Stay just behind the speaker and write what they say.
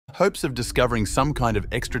hopes of discovering some kind of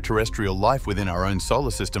extraterrestrial life within our own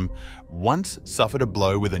solar system once suffered a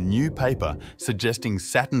blow with a new paper suggesting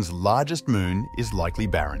Saturn's largest moon is likely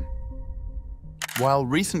barren. While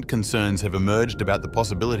recent concerns have emerged about the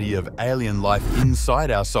possibility of alien life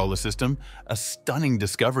inside our solar system, a stunning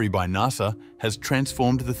discovery by NASA has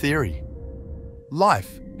transformed the theory.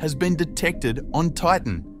 Life has been detected on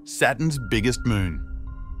Titan, Saturn's biggest moon.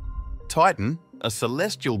 Titan, a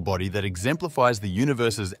celestial body that exemplifies the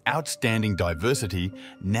universe's outstanding diversity,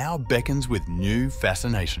 now beckons with new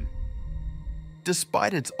fascination.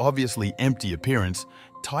 Despite its obviously empty appearance,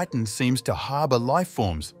 Titan seems to harbor life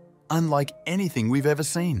forms unlike anything we've ever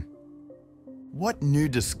seen. What new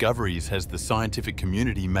discoveries has the scientific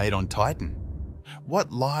community made on Titan?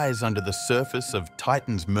 What lies under the surface of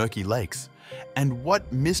Titan's murky lakes? And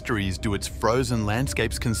what mysteries do its frozen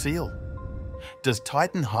landscapes conceal? Does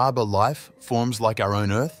Titan harbor life forms like our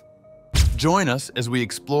own Earth? Join us as we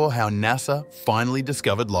explore how NASA finally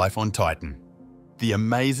discovered life on Titan. The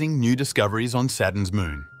amazing new discoveries on Saturn's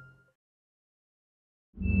moon.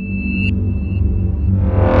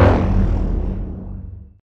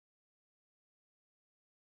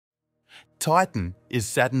 Titan is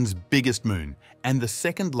Saturn's biggest moon and the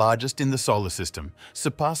second largest in the solar system,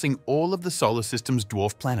 surpassing all of the solar system's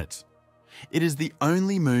dwarf planets. It is the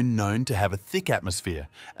only moon known to have a thick atmosphere,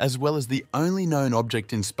 as well as the only known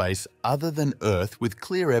object in space other than Earth with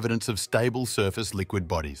clear evidence of stable surface liquid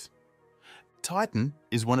bodies. Titan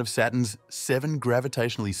is one of Saturn's 7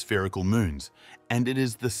 gravitationally spherical moons, and it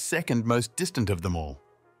is the second most distant of them all.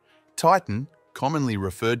 Titan, commonly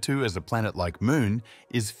referred to as a planet-like moon,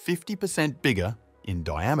 is 50% bigger in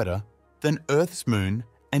diameter than Earth's moon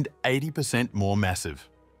and 80% more massive.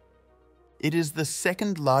 It is the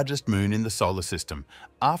second largest moon in the solar system,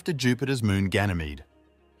 after Jupiter's moon Ganymede.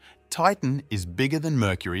 Titan is bigger than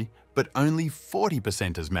Mercury, but only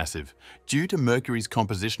 40% as massive, due to Mercury's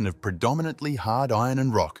composition of predominantly hard iron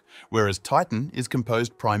and rock, whereas Titan is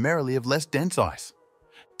composed primarily of less dense ice.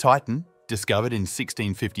 Titan, discovered in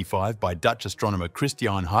 1655 by Dutch astronomer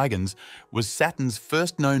Christiaan Huygens, was Saturn's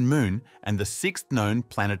first known moon and the 6th known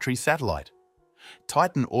planetary satellite.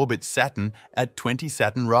 Titan orbits Saturn at 20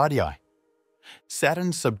 Saturn radii.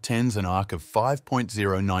 Saturn subtends an arc of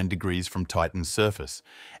 5.09 degrees from Titan's surface,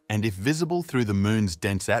 and if visible through the moon's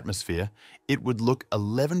dense atmosphere, it would look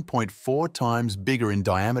 11.4 times bigger in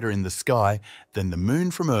diameter in the sky than the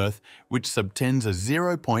moon from Earth, which subtends a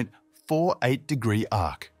 0.48 degree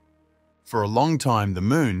arc. For a long time, the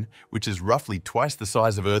moon, which is roughly twice the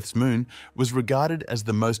size of Earth's moon, was regarded as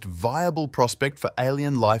the most viable prospect for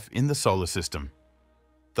alien life in the solar system.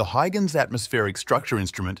 The Huygens Atmospheric Structure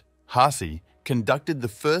Instrument, HASI, conducted the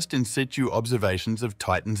first in situ observations of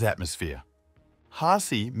Titan's atmosphere.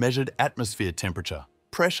 HASI measured atmosphere temperature,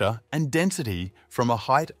 pressure, and density from a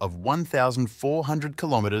height of 1,400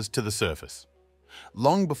 kilometers to the surface.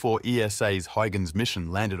 Long before ESA's Huygens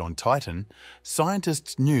mission landed on Titan,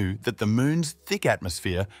 scientists knew that the moon's thick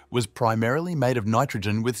atmosphere was primarily made of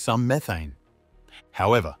nitrogen with some methane.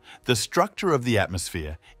 However, the structure of the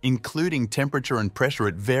atmosphere, including temperature and pressure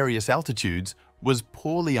at various altitudes, was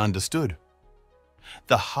poorly understood.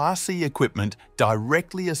 The HASI equipment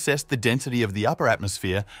directly assessed the density of the upper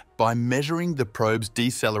atmosphere by measuring the probe's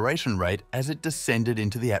deceleration rate as it descended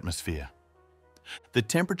into the atmosphere. The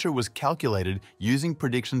temperature was calculated using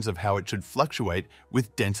predictions of how it should fluctuate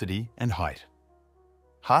with density and height.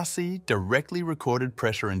 HASI directly recorded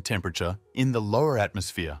pressure and temperature in the lower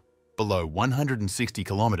atmosphere, below 160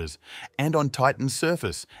 kilometers, and on Titan's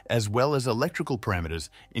surface, as well as electrical parameters,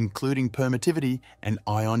 including permittivity and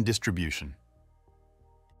ion distribution.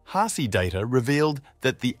 HASI data revealed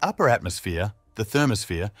that the upper atmosphere, the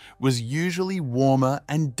thermosphere, was usually warmer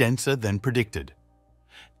and denser than predicted.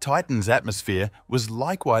 Titan's atmosphere was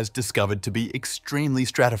likewise discovered to be extremely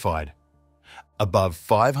stratified. Above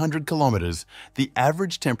 500 kilometers, the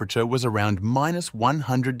average temperature was around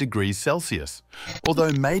 -100 degrees Celsius,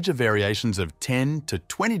 although major variations of 10 to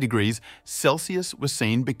 20 degrees Celsius were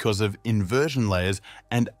seen because of inversion layers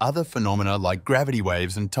and other phenomena like gravity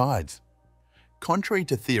waves and tides. Contrary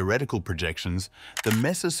to theoretical projections, the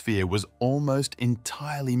mesosphere was almost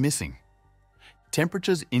entirely missing.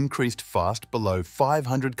 Temperatures increased fast below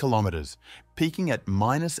 500 kilometers, peaking at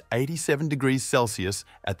 -87 degrees Celsius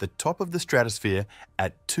at the top of the stratosphere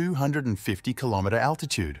at 250-kilometer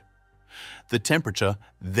altitude. The temperature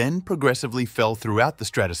then progressively fell throughout the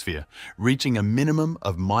stratosphere, reaching a minimum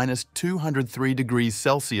of -203 degrees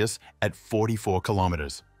Celsius at 44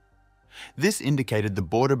 kilometers. This indicated the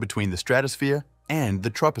border between the stratosphere and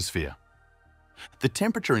the troposphere. The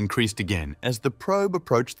temperature increased again as the probe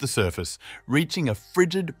approached the surface, reaching a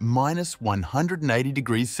frigid minus 180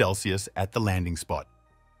 degrees Celsius at the landing spot.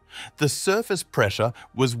 The surface pressure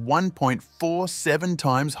was 1.47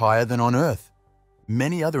 times higher than on Earth.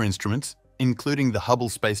 Many other instruments, including the Hubble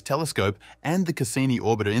Space Telescope and the Cassini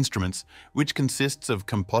Orbiter instruments, which consists of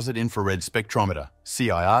composite infrared spectrometer,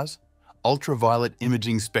 CIRs, ultraviolet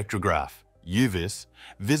imaging spectrograph, UVIS,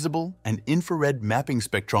 visible and infrared mapping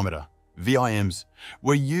spectrometer, VIMs,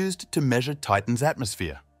 were used to measure Titan's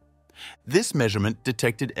atmosphere. This measurement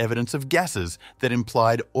detected evidence of gases that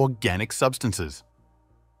implied organic substances.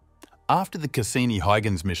 After the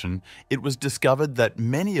Cassini-Huygens mission, it was discovered that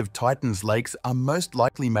many of Titan's lakes are most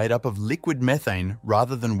likely made up of liquid methane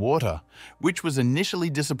rather than water, which was initially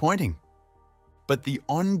disappointing. But the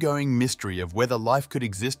ongoing mystery of whether life could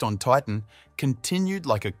exist on Titan continued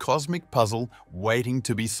like a cosmic puzzle waiting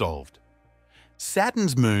to be solved.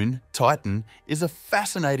 Saturn's moon, Titan, is a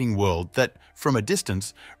fascinating world that, from a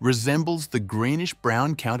distance, resembles the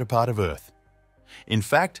greenish-brown counterpart of Earth. In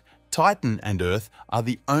fact, Titan and Earth are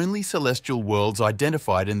the only celestial worlds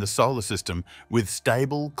identified in the solar system with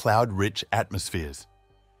stable, cloud-rich atmospheres.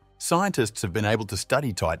 Scientists have been able to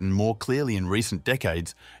study Titan more clearly in recent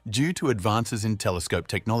decades due to advances in telescope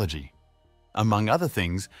technology. Among other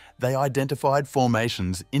things, they identified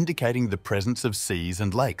formations indicating the presence of seas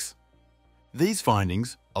and lakes. These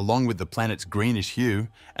findings, along with the planet's greenish hue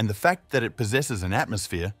and the fact that it possesses an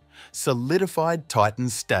atmosphere, solidified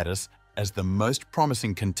Titan's status as the most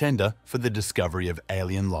promising contender for the discovery of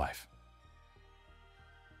alien life.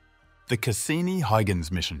 The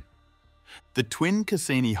Cassini-Huygens mission. The twin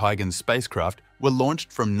Cassini-Huygens spacecraft were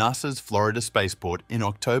launched from NASA's Florida spaceport in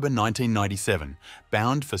October 1997,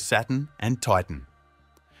 bound for Saturn and Titan.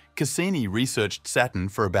 Cassini researched Saturn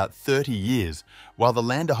for about 30 years, while the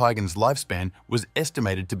lander Huygens' lifespan was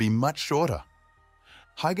estimated to be much shorter.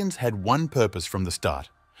 Huygens had one purpose from the start: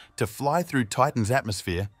 to fly through Titan's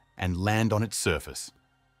atmosphere and land on its surface.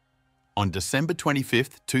 On December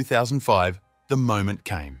 25, 2005, the moment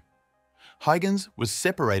came. Huygens was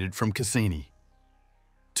separated from Cassini.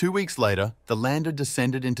 2 weeks later, the lander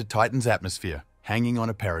descended into Titan's atmosphere, hanging on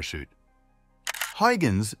a parachute.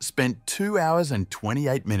 Huygens spent 2 hours and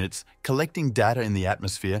 28 minutes collecting data in the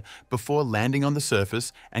atmosphere before landing on the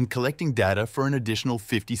surface and collecting data for an additional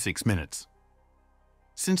 56 minutes.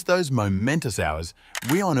 Since those momentous hours,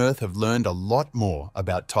 we on Earth have learned a lot more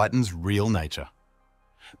about Titan's real nature.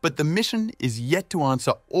 But the mission is yet to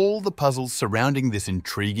answer all the puzzles surrounding this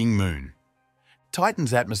intriguing moon.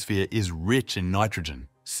 Titan's atmosphere is rich in nitrogen,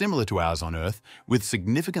 similar to ours on Earth, with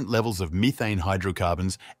significant levels of methane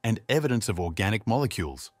hydrocarbons and evidence of organic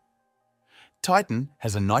molecules. Titan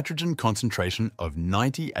has a nitrogen concentration of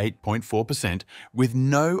 98.4% with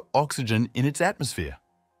no oxygen in its atmosphere.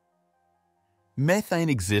 Methane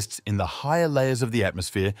exists in the higher layers of the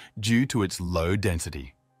atmosphere due to its low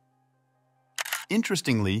density.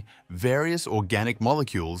 Interestingly, various organic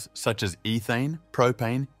molecules such as ethane,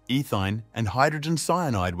 propane, ethine, and hydrogen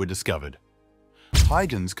cyanide were discovered.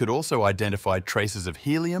 Huygens could also identify traces of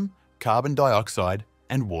helium, carbon dioxide,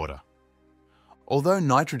 and water. Although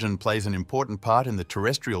nitrogen plays an important part in the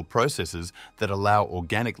terrestrial processes that allow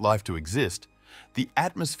organic life to exist, the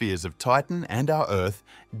atmospheres of Titan and our Earth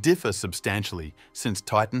differ substantially since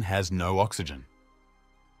Titan has no oxygen.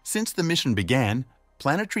 Since the mission began,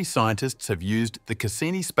 planetary scientists have used the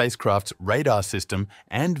Cassini spacecraft's radar system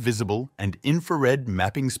and visible and infrared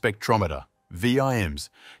mapping spectrometer, VIMs,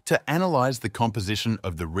 to analyze the composition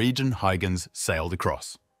of the region Huygens sailed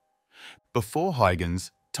across. Before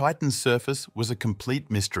Huygens, Titan's surface was a complete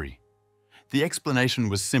mystery. The explanation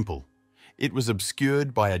was simple. It was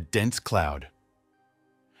obscured by a dense cloud.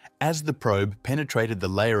 As the probe penetrated the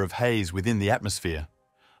layer of haze within the atmosphere,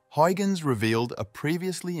 Huygens revealed a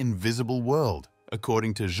previously invisible world,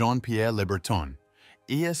 according to Jean-Pierre Le Breton,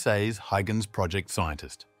 ESA's Huygens project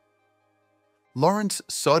scientist. Lawrence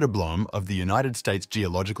Soderblom of the United States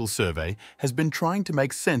Geological Survey has been trying to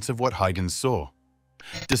make sense of what Huygens saw.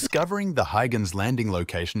 Discovering the Huygens landing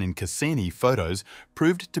location in Cassini photos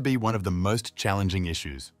proved to be one of the most challenging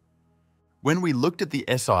issues. When we looked at the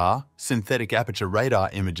SR, synthetic aperture radar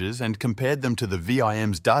images, and compared them to the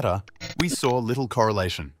VIM's data, we saw little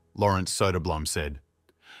correlation, Lawrence Soderblom said.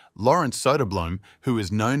 Lawrence Soderblom, who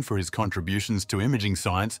is known for his contributions to imaging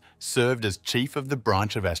science, served as chief of the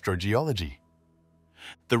branch of astrogeology.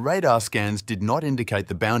 The radar scans did not indicate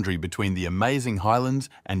the boundary between the amazing highlands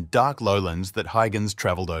and dark lowlands that Huygens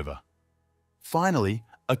travelled over. Finally,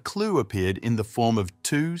 a clue appeared in the form of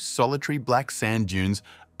 2 solitary black sand dunes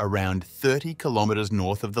around 30 kilometres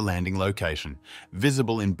north of the landing location,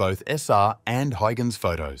 visible in both SR and Huygens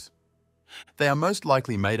photos. They are most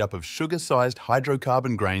likely made up of sugar-sized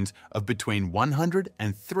hydrocarbon grains of between 100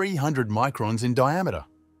 and 300 microns in diameter.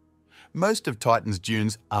 Most of Titan's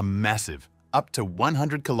dunes are massive, up to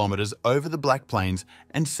 100 kilometers over the Black Plains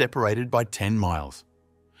and separated by 10 miles.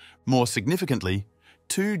 More significantly,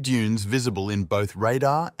 2 dunes visible in both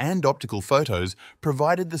radar and optical photos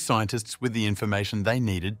provided the scientists with the information they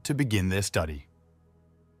needed to begin their study.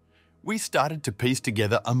 We started to piece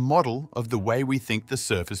together a model of the way we think the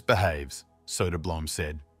surface behaves, Soderblom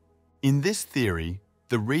said. In this theory,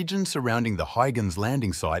 the region surrounding the Huygens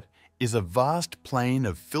landing site is a vast plain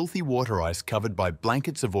of filthy water ice covered by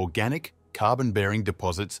blankets of organic, carbon-bearing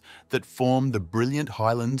deposits that form the brilliant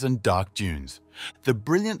highlands and dark dunes. The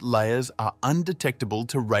brilliant layers are undetectable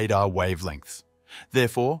to radar wavelengths.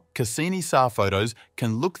 Therefore, Cassini-SAR photos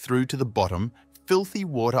can look through to the bottom, filthy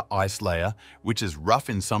water ice layer, which is rough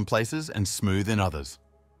in some places and smooth in others.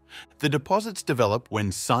 The deposits develop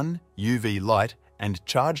when sun, UV light, and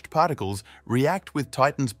charged particles react with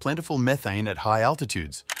Titan's plentiful methane at high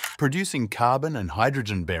altitudes, producing carbon and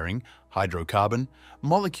hydrogen-bearing, hydrocarbon,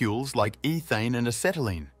 molecules like ethane and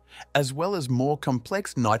acetylene, as well as more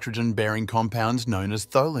complex nitrogen-bearing compounds known as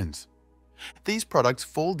tholins. These products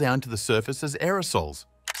fall down to the surface as aerosols,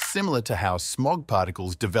 similar to how smog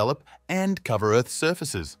particles develop and cover Earth's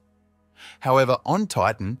surfaces. However, on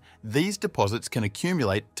Titan, these deposits can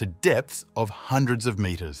accumulate to depths of hundreds of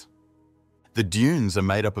meters. The dunes are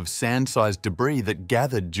made up of sand-sized debris that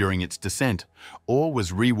gathered during its descent or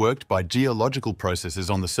was reworked by geological processes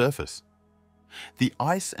on the surface. The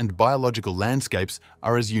ice and biological landscapes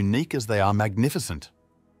are as unique as they are magnificent.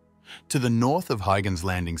 To the north of Huygens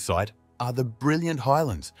landing site are the brilliant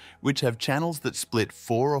highlands, which have channels that split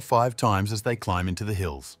 4 or 5 times as they climb into the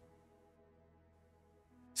hills.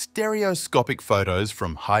 Stereoscopic photos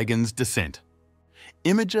from Huygens descent.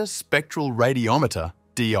 Imager Spectral Radiometer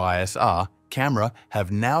 (DISR) camera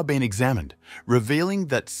have now been examined, revealing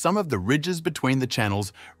that some of the ridges between the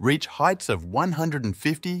channels reach heights of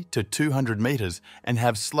 150 to 200 meters and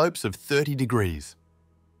have slopes of 30 degrees.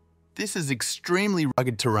 This is extremely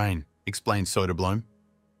rugged terrain, explained Soderblom.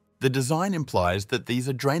 The design implies that these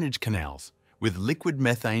are drainage canals, with liquid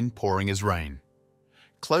methane pouring as rain.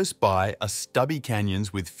 Close by are stubby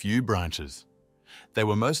canyons with few branches. They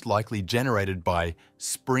were most likely generated by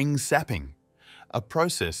spring sapping, a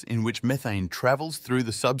process in which methane travels through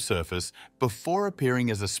the subsurface before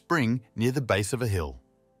appearing as a spring near the base of a hill.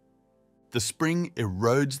 The spring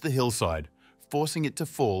erodes the hillside, forcing it to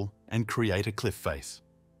fall and create a cliff face.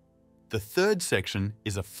 The third section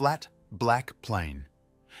is a flat, black plain.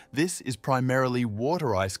 This is primarily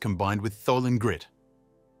water ice combined with tholin grit.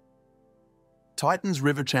 Titan's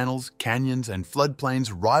river channels, canyons, and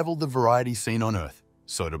floodplains rival the variety seen on Earth,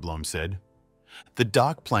 Soderblom said. The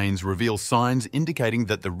dark plains reveal signs indicating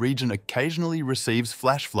that the region occasionally receives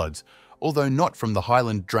flash floods, although not from the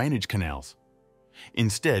highland drainage canals.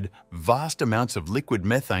 Instead, vast amounts of liquid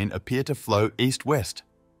methane appear to flow east-west.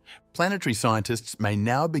 Planetary scientists may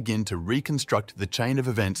now begin to reconstruct the chain of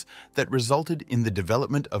events that resulted in the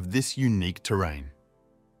development of this unique terrain.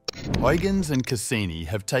 Huygens and Cassini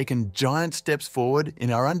have taken giant steps forward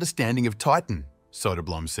in our understanding of Titan,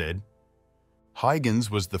 Soderblom said.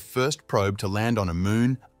 Huygens was the first probe to land on a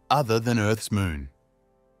moon other than Earth's moon.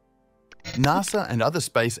 NASA and other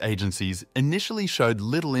space agencies initially showed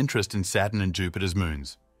little interest in Saturn and Jupiter's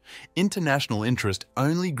moons. International interest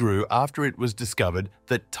only grew after it was discovered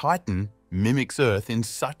that Titan mimics Earth in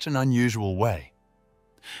such an unusual way.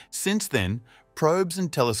 Since then, probes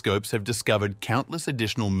and telescopes have discovered countless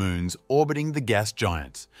additional moons orbiting the gas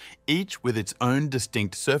giants, each with its own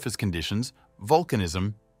distinct surface conditions,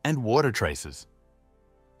 volcanism, and water traces.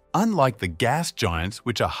 Unlike the gas giants,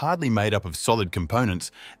 which are hardly made up of solid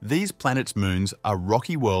components, these planets' moons are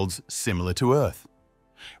rocky worlds similar to Earth.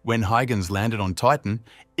 When Huygens landed on Titan,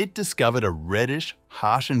 it discovered a reddish,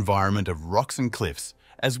 harsh environment of rocks and cliffs,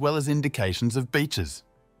 as well as indications of beaches.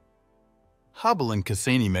 Hubble and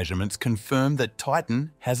Cassini measurements confirm that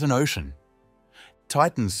Titan has an ocean.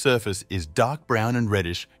 Titan's surface is dark brown and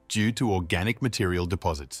reddish due to organic material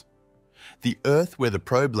deposits. The Earth where the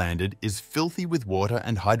probe landed is filthy with water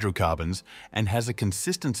and hydrocarbons and has a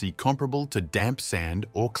consistency comparable to damp sand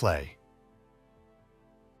or clay.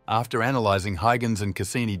 After analysing Huygens and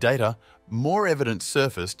Cassini data, more evidence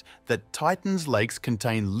surfaced that Titan's lakes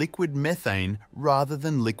contain liquid methane rather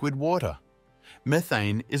than liquid water.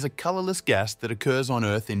 Methane is a colourless gas that occurs on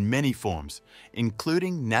Earth in many forms,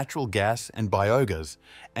 including natural gas and biogas,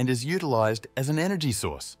 and is utilised as an energy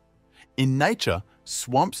source. In nature,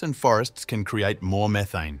 swamps and forests can create more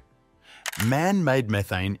methane. Man-made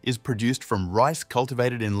methane is produced from rice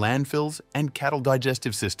cultivated in landfills and cattle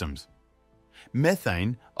digestive systems.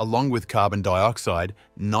 Methane, along with carbon dioxide,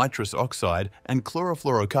 nitrous oxide, and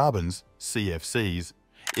chlorofluorocarbons, CFCs,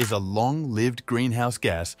 is a long-lived greenhouse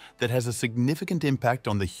gas that has a significant impact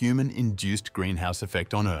on the human-induced greenhouse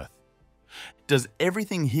effect on Earth. Does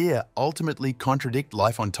everything here ultimately contradict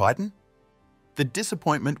life on Titan? The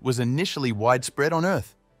disappointment was initially widespread on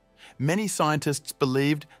Earth. Many scientists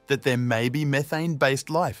believed that there may be methane-based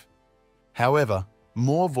life. However,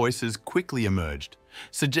 more voices quickly emerged,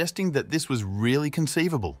 suggesting that this was really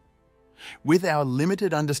conceivable. With our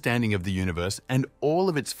limited understanding of the universe and all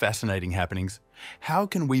of its fascinating happenings, how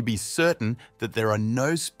can we be certain that there are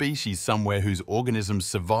no species somewhere whose organisms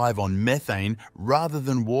survive on methane rather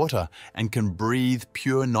than water and can breathe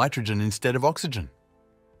pure nitrogen instead of oxygen?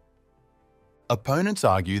 Opponents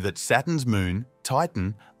argue that Saturn's moon,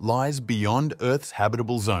 Titan, lies beyond Earth's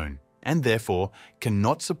habitable zone and therefore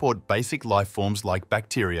cannot support basic life forms like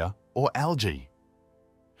bacteria or algae.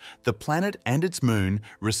 The planet and its moon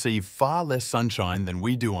receive far less sunshine than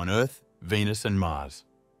we do on Earth, Venus and Mars.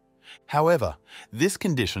 However, this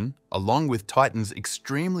condition, along with Titan's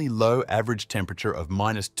extremely low average temperature of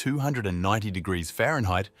 -290 degrees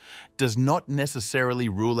Fahrenheit, does not necessarily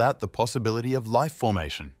rule out the possibility of life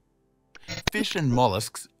formation. Fish and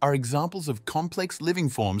mollusks are examples of complex living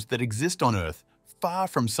forms that exist on Earth, far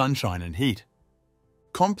from sunshine and heat.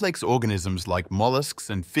 Complex organisms like mollusks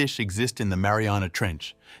and fish exist in the Mariana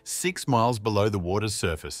Trench, 6 miles below the water's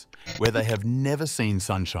surface, where they have never seen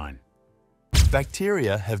sunshine.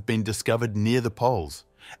 Bacteria have been discovered near the poles,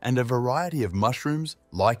 and a variety of mushrooms,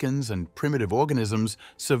 lichens, and primitive organisms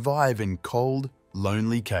survive in cold,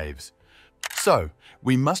 lonely caves. So,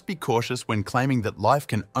 we must be cautious when claiming that life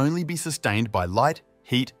can only be sustained by light,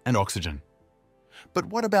 heat, and oxygen. But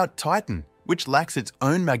what about Titan, which lacks its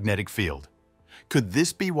own magnetic field? Could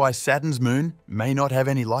this be why Saturn's moon may not have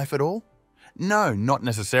any life at all? No, not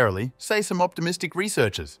necessarily, say some optimistic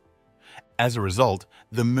researchers. As a result,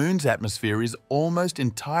 the moon's atmosphere is almost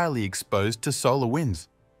entirely exposed to solar winds,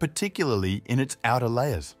 particularly in its outer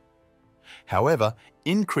layers. However,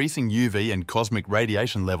 increasing UV and cosmic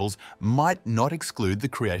radiation levels might not exclude the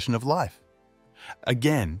creation of life.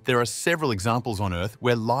 Again, there are several examples on Earth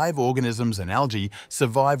where live organisms and algae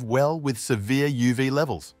survive well with severe UV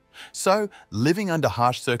levels. So, living under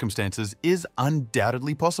harsh circumstances is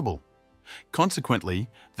undoubtedly possible. Consequently,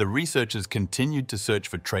 the researchers continued to search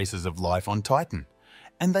for traces of life on Titan,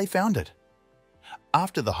 and they found it.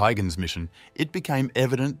 After the Huygens mission, it became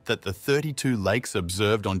evident that the 32 lakes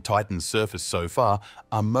observed on Titan's surface so far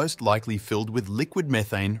are most likely filled with liquid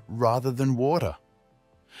methane rather than water.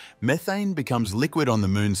 Methane becomes liquid on the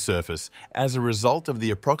moon's surface as a result of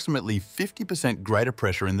the approximately 50% greater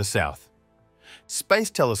pressure in the south. Space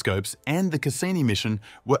telescopes and the Cassini mission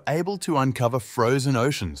were able to uncover frozen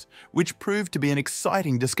oceans, which proved to be an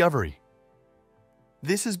exciting discovery.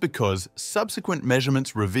 This is because subsequent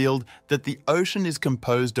measurements revealed that the ocean is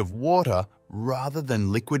composed of water rather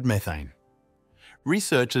than liquid methane.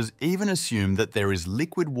 Researchers even assume that there is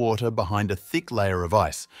liquid water behind a thick layer of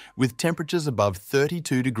ice, with temperatures above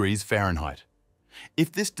 32 degrees Fahrenheit.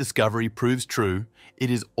 If this discovery proves true,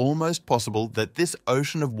 it is almost possible that this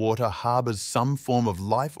ocean of water harbors some form of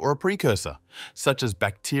life or a precursor, such as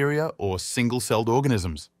bacteria or single-celled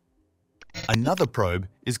organisms. Another probe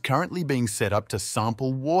is currently being set up to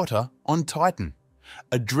sample water on Titan.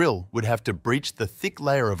 A drill would have to breach the thick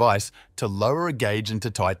layer of ice to lower a gauge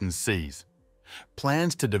into Titan's seas.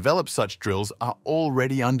 Plans to develop such drills are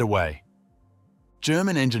already underway.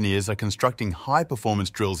 German engineers are constructing high-performance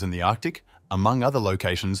drills in the Arctic, among other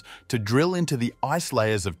locations, to drill into the ice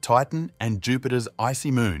layers of Titan and Jupiter's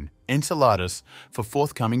icy moon, Enceladus, for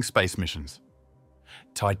forthcoming space missions.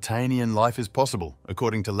 Titanian life is possible,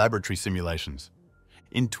 according to laboratory simulations.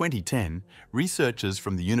 In 2010, researchers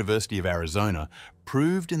from the University of Arizona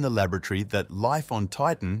proved in the laboratory that life on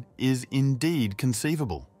Titan is indeed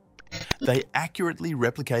conceivable. They accurately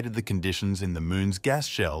replicated the conditions in the moon's gas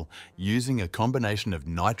shell using a combination of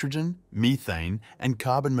nitrogen, methane, and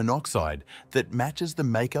carbon monoxide that matches the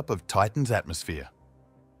makeup of Titan's atmosphere.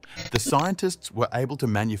 The scientists were able to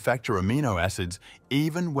manufacture amino acids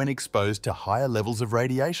even when exposed to higher levels of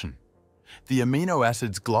radiation. The amino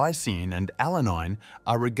acids glycine and alanine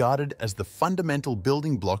are regarded as the fundamental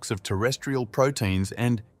building blocks of terrestrial proteins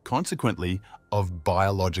and, consequently, of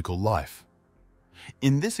biological life.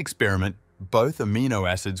 In this experiment, both amino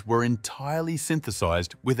acids were entirely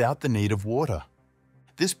synthesized without the need of water.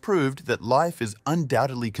 This proved that life is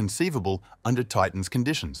undoubtedly conceivable under Titan's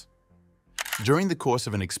conditions. During the course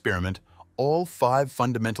of an experiment, all 5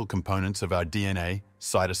 fundamental components of our DNA,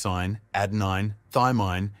 cytosine, adenine,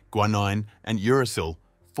 thymine, guanine, and uracil,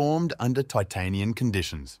 formed under Titanian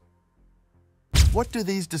conditions. What do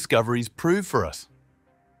these discoveries prove for us?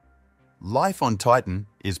 Life on Titan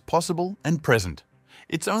is possible and present.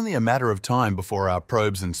 It's only a matter of time before our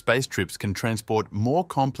probes and space trips can transport more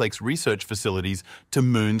complex research facilities to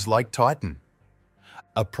moons like Titan.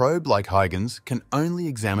 A probe like Huygens can only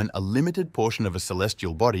examine a limited portion of a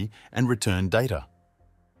celestial body and return data.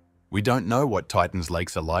 We don't know what Titan's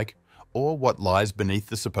lakes are like or what lies beneath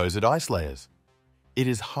the supposed ice layers. It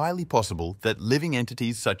is highly possible that living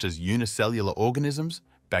entities such as unicellular organisms,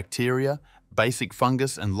 bacteria, basic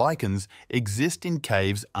fungus and lichens exist in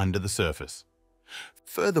caves under the surface.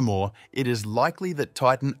 Furthermore, it is likely that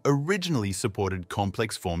Titan originally supported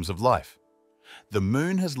complex forms of life. The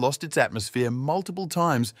Moon has lost its atmosphere multiple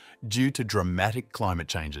times due to dramatic climate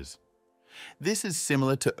changes. This is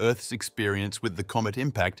similar to Earth's experience with the comet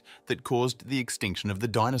impact that caused the extinction of the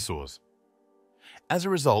dinosaurs. As a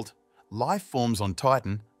result, life forms on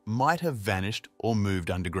Titan might have vanished or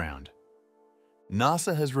moved underground.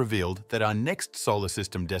 NASA has revealed that our next solar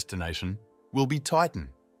system destination will be Titan,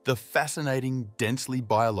 the fascinating, densely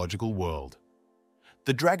biological world.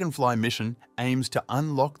 The Dragonfly mission aims to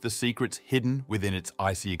unlock the secrets hidden within its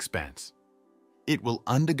icy expanse. It will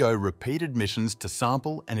undergo repeated missions to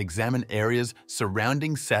sample and examine areas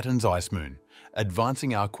surrounding Saturn's ice moon,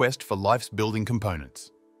 advancing our quest for life's building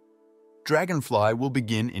components. Dragonfly will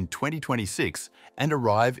begin in 2026 and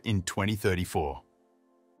arrive in 2034.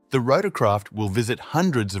 The rotorcraft will visit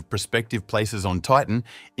hundreds of prospective places on Titan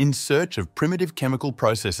in search of primitive chemical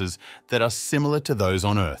processes that are similar to those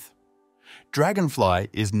on Earth. Dragonfly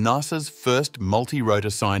is NASA's first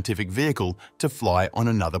multi-rotor scientific vehicle to fly on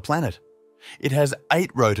another planet. It has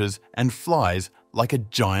 8 rotors and flies like a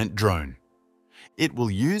giant drone. It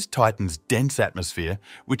will use Titan's dense atmosphere,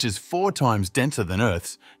 which is 4 times denser than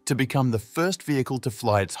Earth's, to become the first vehicle to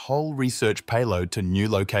fly its whole research payload to new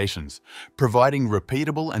locations, providing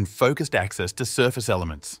repeatable and focused access to surface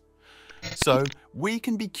elements. So, we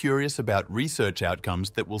can be curious about research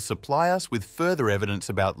outcomes that will supply us with further evidence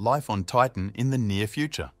about life on Titan in the near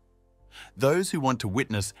future. Those who want to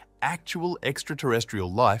witness actual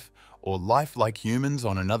extraterrestrial life, or life like humans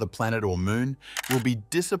on another planet or moon, will be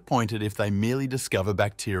disappointed if they merely discover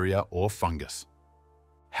bacteria or fungus.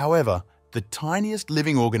 However, the tiniest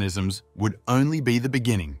living organisms would only be the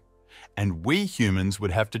beginning, and we humans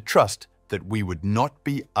would have to trust that we would not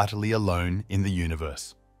be utterly alone in the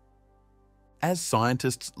universe. As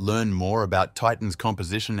scientists learn more about Titan's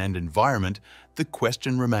composition and environment, the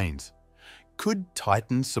question remains: could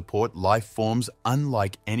Titan support life forms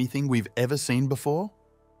unlike anything we've ever seen before?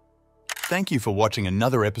 Thank you for watching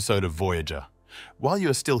another episode of Voyager. While you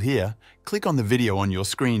are still here, click on the video on your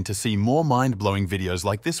screen to see more mind-blowing videos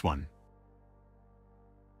like this one.